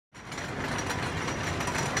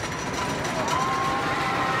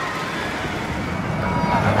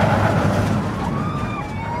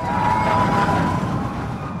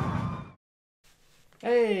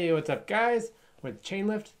what's up, guys? With Chain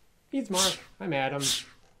Lift, he's Mark, I'm Adam.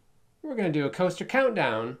 We're going to do a coaster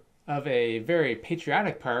countdown of a very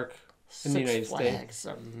patriotic park in the United States.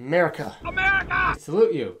 America. I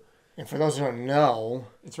salute you. And for those who don't know,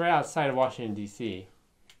 it's right outside of Washington, D.C.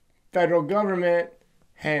 Federal government,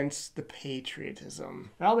 hence the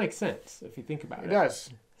patriotism. It all makes sense if you think about it. It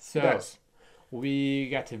does. So, it does.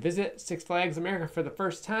 We got to visit Six Flags America for the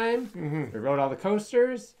first time. We rode all the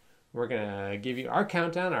coasters. We're going to give you our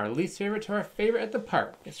countdown, our least favorite to our favorite at the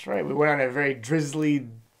park. That's right. We went on a very drizzly,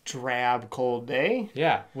 drab, cold day.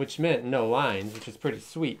 Yeah, which meant no lines, which is pretty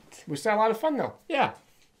sweet. We still had a lot of fun, though. Yeah,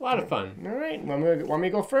 a lot of fun. All right. Want me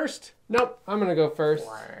to go first? Nope, I'm going to go first.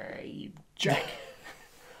 Why, you jack.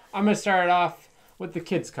 I'm going to start off with the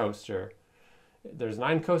kids coaster. There's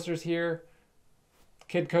 9 coasters here.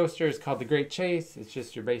 Kid coaster is called the Great Chase. It's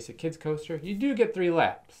just your basic kids coaster. You do get 3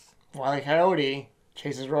 laps. Wile E. Coyote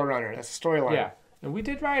chases Roadrunner. That's the storyline. Yeah, and we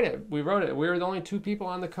did ride it. We rode it. We were the only 2 people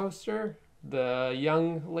on the coaster. The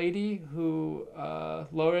young lady who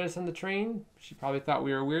loaded us on the train, she probably thought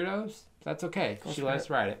we were weirdos. That's okay. She let us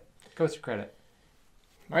ride it. Coaster credit.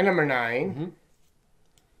 My number 9.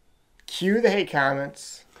 Cue the hate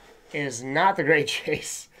comments. It is not the Great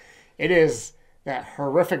Chase. It is that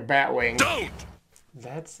horrific Batwing. Don't!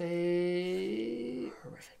 That's a...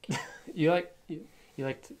 Horrific. You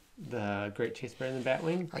liked the Great Chase better than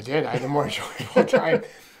Batwing? I did. I had a more enjoyable time.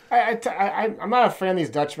 I'm not a fan of these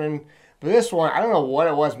Dutchmen, but this one, I don't know what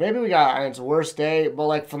it was. Maybe we got on its worst day, but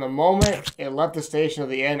like from the moment it left the station to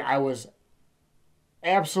the end, I was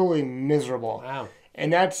absolutely miserable. Wow.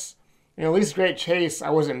 And that's, at least Great Chase,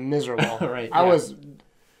 I wasn't miserable. Right. I was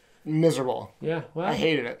miserable. Yeah, well. I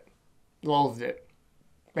hated it. Loathed it.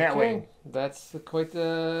 Batwing. Okay. That's quite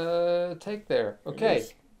the take there. Okay.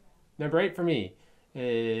 Number 8 for me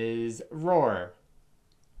is Roar.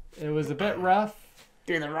 It was a bit rough.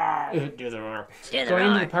 Do the roar. Do the roar. Going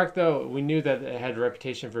into the park, though, we knew that it had a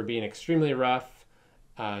reputation for being extremely rough.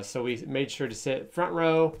 So we made sure to sit front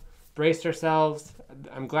row, braced ourselves.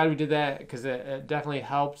 I'm glad we did that because it definitely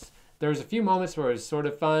helps. There was a few moments where it was sort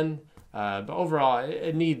of fun, but overall,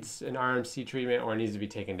 it needs an RMC treatment or it needs to be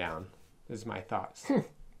taken down. Those are my thoughts.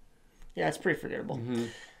 Yeah, it's pretty forgettable.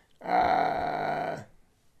 I'll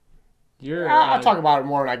talk about it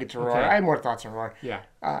more when I get to Roar. Okay. I have more thoughts on Roar. Yeah.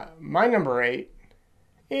 My number 8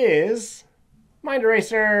 is Mind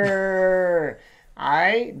Eraser.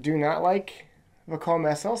 I do not like Vacom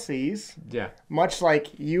SLCs. Yeah. Much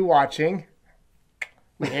like you watching.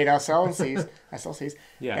 We hate SLCs. SLCs.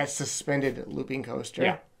 Yeah. That's suspended looping coaster.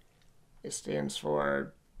 Yeah. It stands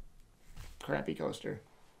for crappy coaster.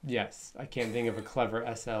 Yes. I can't think of a clever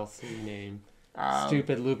SLC name.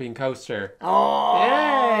 Stupid looping coaster.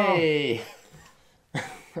 Oh! Yay!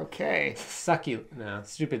 Okay. Sucky. No,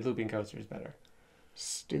 stupid looping coaster is better.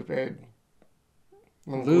 Stupid.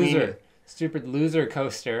 Loser. Stupid loser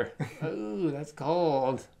coaster. Ooh, that's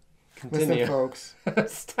cold. Continue. Listen, folks.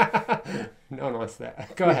 Stop. No one wants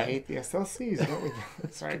that. Go ahead. We hate the SLCs, don't we?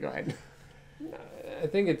 Sorry, go ahead. I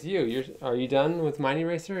think it's you. Are you done with Mind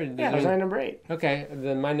Eraser? Yeah, that's my number 8. Okay,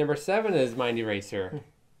 then my number 7 is Mind Eraser.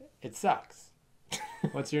 It sucks.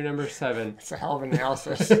 What's your number 7? It's a hell of an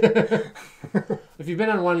analysis. If you've been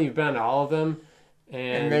on one, you've been on all of them.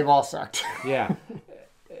 And they've all sucked. Yeah.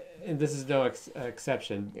 And this is no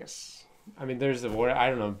exception. Yes. I mean, there's,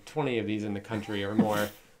 20 of these in the country or more.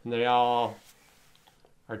 And they all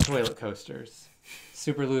are toilet coasters.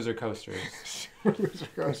 Super loser coasters. Super loser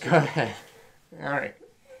coaster. Go ahead. All right.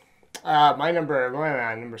 My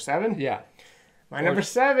number 7? Yeah. My number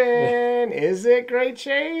 7, is it Great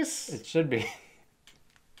Chase? It should be.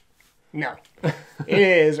 No. It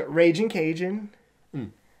is Raging Cajun.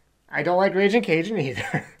 I don't like Raging Cajun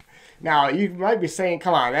either. Now, you might be saying,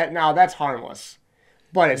 come on, that's harmless.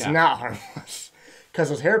 But it's not harmless. Because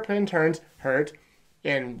those hairpin turns hurt.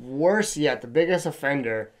 And worse yet, the biggest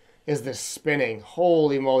offender is the spinning.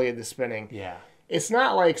 Holy moly, the spinning. Yeah. It's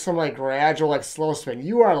not like some gradual, slow spin.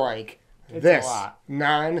 You are It's this a lot.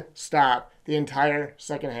 non-stop the entire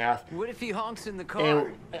second half. What if he honks in the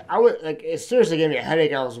car? And it seriously gave me a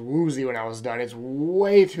headache. I was woozy when I was done. It's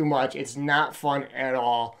way too much. It's not fun at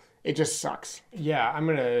all. It just sucks. Yeah, I'm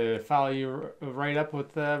going to follow you right up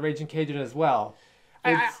with Raging Cajun as well.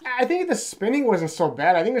 I think the spinning wasn't so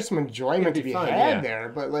bad. I think there's some enjoyment to be fun, had there.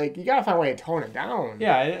 But, you got to find a way to tone it down.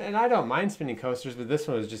 Yeah, and I don't mind spinning coasters, but this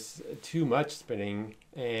one was just too much spinning.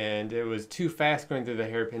 And it was too fast going through the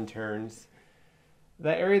hairpin turns.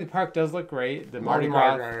 That area of the park does look great. The Mardi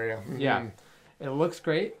Gras area. Mm-hmm. Yeah, it looks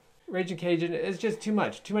great. Raging Cajun is just too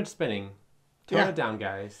much spinning. Tone it down,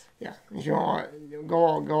 guys. Yeah, if you want,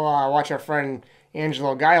 go watch our friend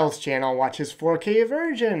Angelo Giles' channel, watch his 4K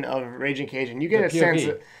version of Raging Cajun. You get The a sense.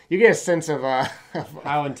 POV. You get a sense of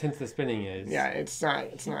how intense the spinning is. Yeah, it's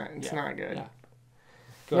not good. Yeah.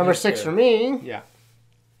 Number 6 for me. Yeah.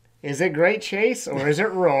 Is it Great Chase or is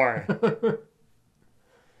it Roar?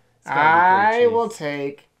 I will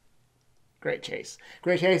take Great Chase.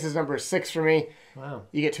 Great Chase is number 6 for me. Wow.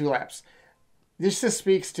 You get 2 laps. This just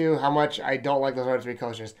speaks to how much I don't like those R3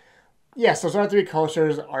 coasters. Yes, those R3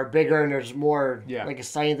 coasters are bigger and there's more like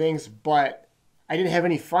exciting things, but I didn't have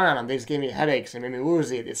any fun on them. They just gave me headaches and made me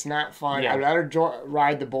woozy. It's not fun. Yeah. I'd rather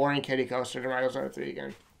ride the boring kiddie coaster than ride those R3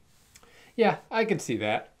 again. Yeah, I can see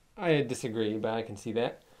that. I disagree, but I can see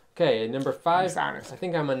that. Okay, number 5. It's honest. I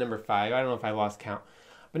think I'm on number 5. I don't know if I lost count.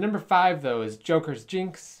 But number 5, though, is Joker's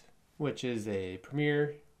Jinx, which is a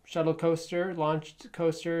premier shuttle coaster, launched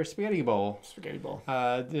coaster, Spaghetti Bowl. Spaghetti Bowl.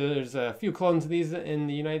 There's a few clones of these in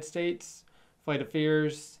the United States. Flight of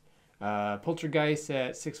Fears, Poltergeist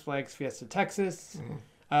at Six Flags Fiesta, Texas.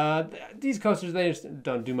 Mm-hmm. These coasters, they just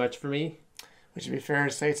don't do much for me. Would it be fair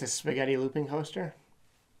to say it's a spaghetti looping coaster?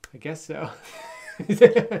 I guess so.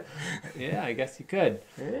 Yeah, I guess you could.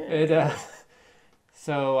 Yeah.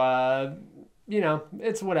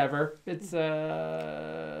 It's whatever. It's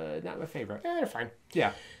not my favorite. Yeah, they're fine.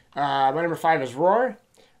 Yeah. My number 5 is Roar.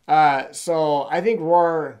 So I think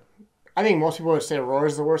most people would say Roar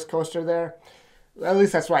is the worst coaster there. At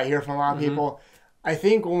least that's what I hear from a lot of people. I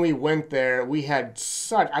think when we went there, we had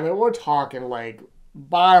we're talking like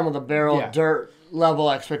bottom of the barrel, dirt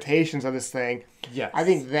level expectations of this thing. Yes. I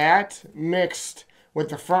think that mixed with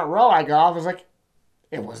the front row I got off was like,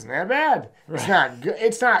 it wasn't that bad. Right.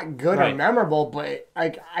 It's not good or memorable, but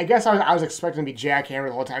I guess I was expecting to be jackhammered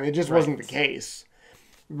the whole time. It just wasn't the case.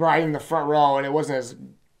 Riding the front row, and it wasn't as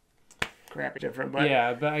crappy different. But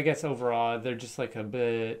yeah, but I guess overall they're just like a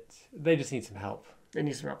bit. They just need some help. They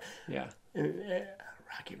need some help. Yeah.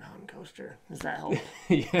 Rocky Mountain Coaster. Does that help?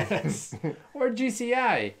 Yes. Or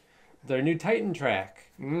GCI, their new Titan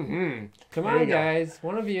track. Mm-hmm. Come on, guys.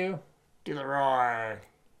 One of you. Do the roar.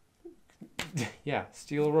 Yeah,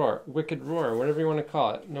 Steel Roar, Wicked Roar, whatever you want to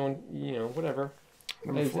call it. No one, whatever.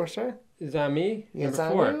 Number 4, sir? Is that me? Yes,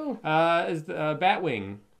 Number 4 is the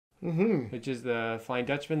Batwing, which is the Flying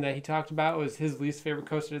Dutchman that he talked about. Was his least favorite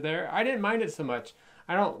coaster there. I didn't mind it so much.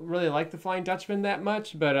 I don't really like the Flying Dutchman that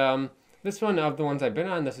much, but this one, of the ones I've been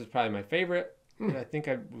on, this is probably my favorite. And I think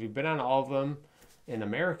we've been on all of them in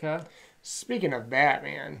America. Speaking of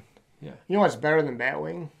Batman, yeah, you know what's better than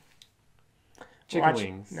Batwing? Chicken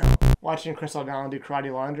wings. No. Watching Chris O'Donnell do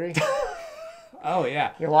karate laundry. Oh,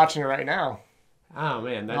 yeah. You're watching it right now. Oh,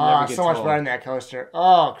 man. That never gets so much old. better than that coaster.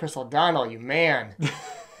 Oh, Chris O'Donnell, you man.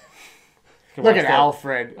 Look at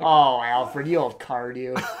Alfred. Oh, Alfred, you old card,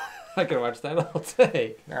 you. I can watch that all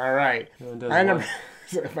day. All right. My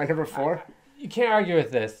number 4? You can't argue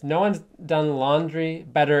with this. No one's done laundry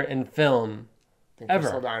better in film. Ever.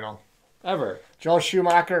 Chris O'Donnell. Ever. Joel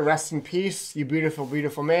Schumacher, rest in peace, you beautiful,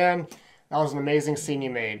 beautiful man. That was an amazing scene you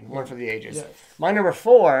made. One for the ages. Yes. My number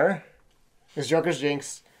 4 is Joker's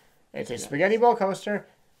Jinx. It's a spaghetti bowl coaster.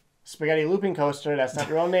 Spaghetti looping coaster. That's not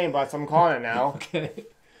the real name, but that's what I'm calling it now. Okay.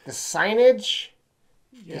 The signage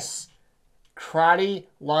is karate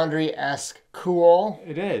laundry-esque cool.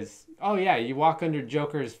 It is. Oh, yeah. You walk under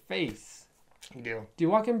Joker's face. You do. Do you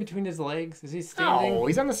walk in between his legs? Is he standing? No,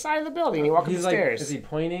 he's on the side of the building. You walk up the stairs. Is he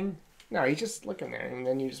pointing? No, he's just looking there, and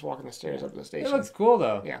then you just walk in the stairs up to the station. It looks cool,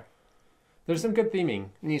 though. Yeah. There's some good theming.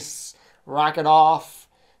 And you rock it off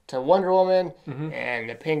to Wonder Woman and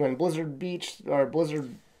the Penguin Blizzard Beach or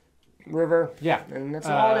Blizzard River. Yeah. And that's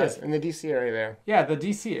all it is in the DC area there. Yeah, the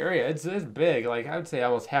DC area, it's big. Like, I would say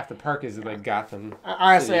almost half the park is like Gotham.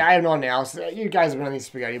 Honestly, I have no analysis. You guys have been on these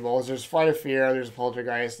spaghetti bowls. There's Flight of Fear, there's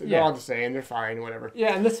Poltergeist. They're all the same. They're fine, whatever.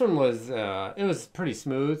 Yeah, and this one was, it was pretty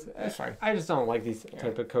smooth. That's fine. I just don't like these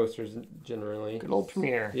type of coasters generally. Good old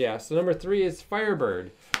premiere. Yeah, so number 3 is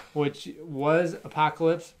Firebird, which was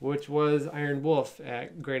Apocalypse, which was Iron Wolf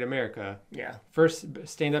at Great America. Yeah. First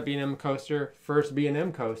stand-up B&M coaster, first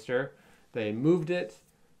B&M coaster. They moved it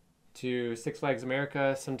to Six Flags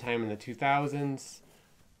America sometime in the 2000s.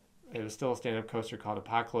 It was still a stand-up coaster called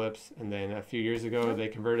Apocalypse, and then a few years ago they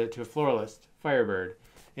converted it to a floorless Firebird.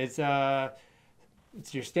 It's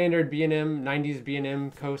your standard B&M 90s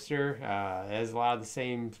B&M coaster. It has a lot of the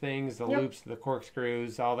same things, the loops, the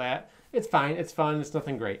corkscrews, all that. It's fine. It's fun. It's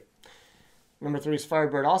nothing great. Number 3 is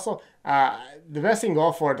Firebird. Also, the best thing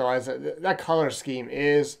going for it though is that color scheme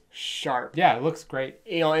is sharp. Yeah, it looks great.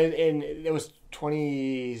 You know, and it was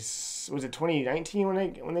 2019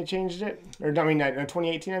 when they changed it, or I mean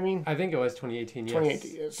 2018. I mean. I think it was 2018. Yes.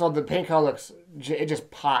 2018. So the paint color it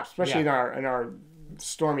just pops, especially in our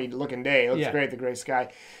stormy looking day. It looks Yeah. great, the gray sky.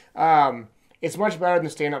 It's much better than the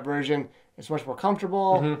stand-up version. It's much more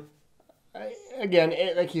comfortable. Again,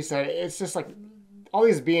 like you said, it's just like all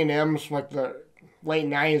these B&Ms from like the late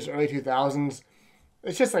 90s, early 2000s.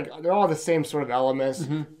 It's just like they're all the same sort of elements.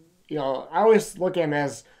 You know, I always look at them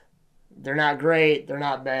as they're not great, they're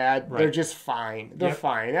not bad, they're just fine. They're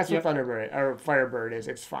fine. That's what Thunderbird or Firebird is.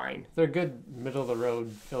 It's fine. They're good middle of the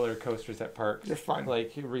road filler coasters at parks. They're fun,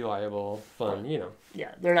 like reliable, fun. You know.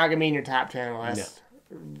 Yeah, they're not gonna be in your top 10 list.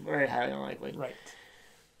 No. Very highly unlikely. Right.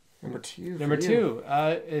 Number two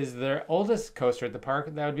is their oldest coaster at the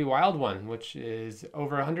park. That would be Wild One, which is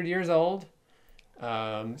over 100 years old.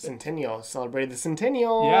 Centennial. Celebrated the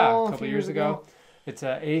Centennial. Yeah, a couple years ago. It's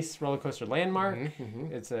a Ace roller coaster landmark.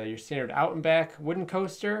 It's your standard out and back wooden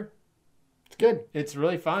coaster. It's good. It's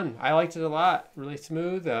really fun. I liked it a lot. Really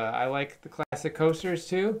smooth. I like the classic coasters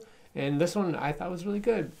too. And this one I thought was really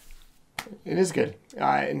good. It is good.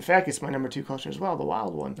 In fact, it's my number 2 coaster as well, the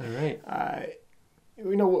Wild One. All right.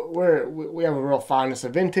 We know we have a real fondness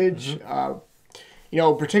of vintage. You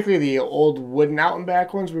know, particularly the old wooden out and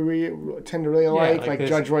back ones we tend to really like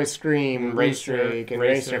Judge Roy's Scream, Racer, and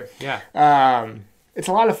Racer. Yeah. It's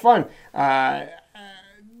a lot of fun. I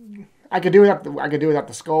could do without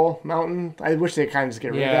the Skull Mountain. I wish they kind of just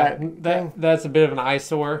get rid of that. That's a bit of an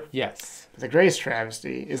eyesore. Yes. The greatest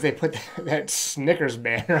travesty is they put that Snickers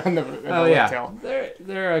banner on the hotel.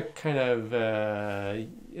 They're a kind of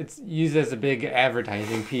it's used as a big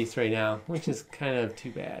advertising piece right now, which is kind of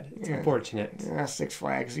too bad. It's unfortunate. Yeah, Six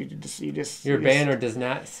Flags. Your banner does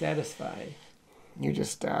not satisfy. You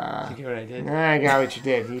just Did you get what I did? I got what you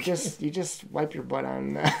did. You just wipe your butt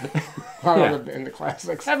on in the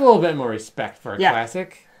classics. Have a little bit more respect for a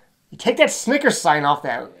classic. You take that Snickers sign off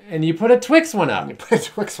that, and you put a Twix one up. You put a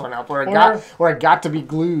Twix one up, or it got to be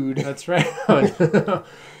glued. That's right.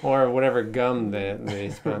 Or whatever gum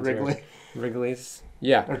they sponsor. Wrigley's.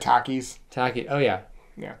 Yeah. Or Takis. Taki. Oh yeah.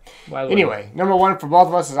 Yeah. Anyway, number 1 for both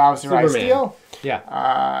of us is obviously Rise Steel.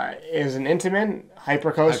 Yeah. Is an Intamin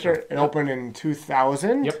hyper coaster. It opened in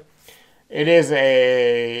 2000. Yep. It is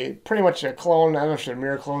pretty much a clone. I don't know if they're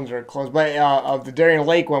mirror clones or clones, but of the Darien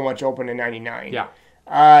Lake one, which opened in '99. Yeah.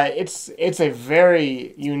 It's a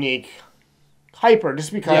very unique hyper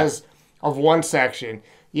just because of one section.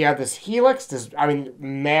 You have this helix,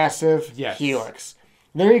 massive helix.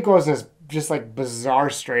 Then it goes in this just like bizarre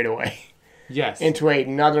straightaway. Yes. Into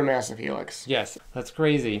another massive helix. Yes. That's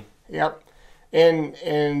crazy. Yep.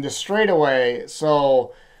 And the straightaway,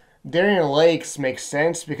 so Darien Lakes makes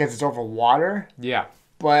sense because it's over water. Yeah.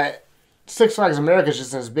 But Six Flags America is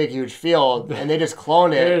just in this big, huge field, and they just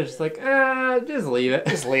cloned it. They're just like, just leave it.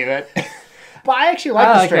 Just leave it. But I actually like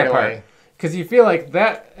the straightaway. Because you feel like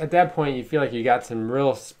that, at that point, you feel like you got some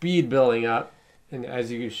real speed building up. And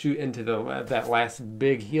as you shoot into that last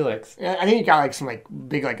big helix, yeah, I think you got like some like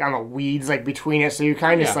big like I don't know weeds like between it, so you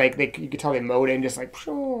kind of just like you could tell they mowed it and just like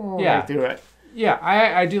right through it. Yeah,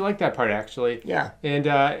 I do like that part actually. Yeah, and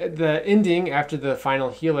the ending after the final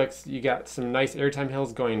helix, you got some nice airtime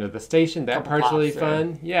hills going to the station. That part's really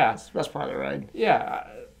fun. Yeah, that's the best part of the ride. Yeah,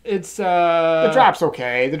 it's the drop's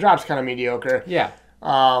okay. The drop's kind of mediocre. Yeah,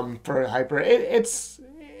 for hyper, it's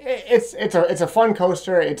a fun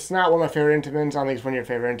coaster. It's not one of my favorite Intamins. I don't think it's one of your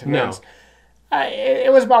favorite Intamins. No.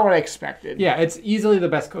 It was about what I expected. Yeah, it's easily the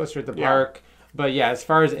best coaster at the park. But yeah, as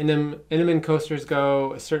far as Intamin coasters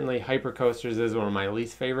go, certainly Hyper Coasters is one of my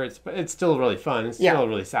least favorites. But it's still really fun. It's still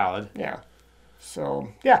really solid. Yeah. So,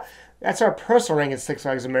 yeah, that's our personal ranking of Six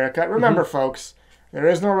Flags America. Remember, folks, there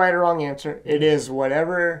is no right or wrong answer. It is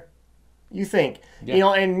whatever you think. Yeah. You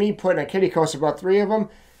know, and me putting a kiddie coaster, about 3 of them,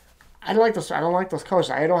 I don't like those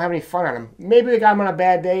coasters. I don't have any fun on them. Maybe we got them on a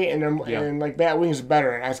bad day, and like Batwing's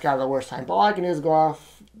better, and I just got the worst time. But all I can do is go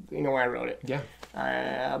off, when I wrote it. Yeah.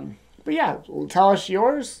 But yeah, tell us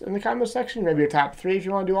yours in the comment section. Maybe your top 3 if you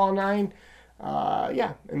want to do all 9.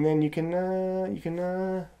 Yeah, and then you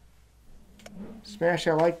can smash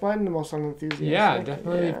that like button. The most unenthusiastic. Yeah,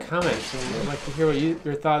 definitely leave comments. And I'd like to hear what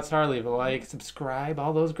your thoughts are. Leave a like, subscribe,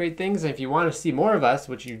 all those great things. And if you want to see more of us,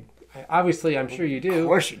 which you obviously I'm sure you do. Of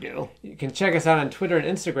course you do. You can check us out on Twitter and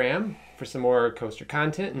Instagram for some more coaster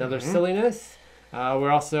content and other silliness. We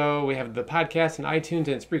have the podcast on iTunes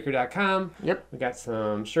and Spreaker.com. Yep. We got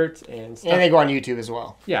some shirts and stuff. And they go on YouTube as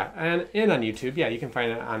well. Yeah, and on YouTube. Yeah, you can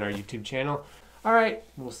find it on our YouTube channel. All right,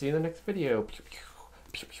 we'll see you in the next video.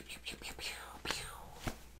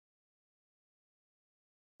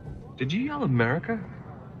 Did you yell America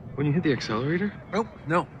when you hit the accelerator? Oh,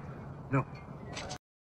 no.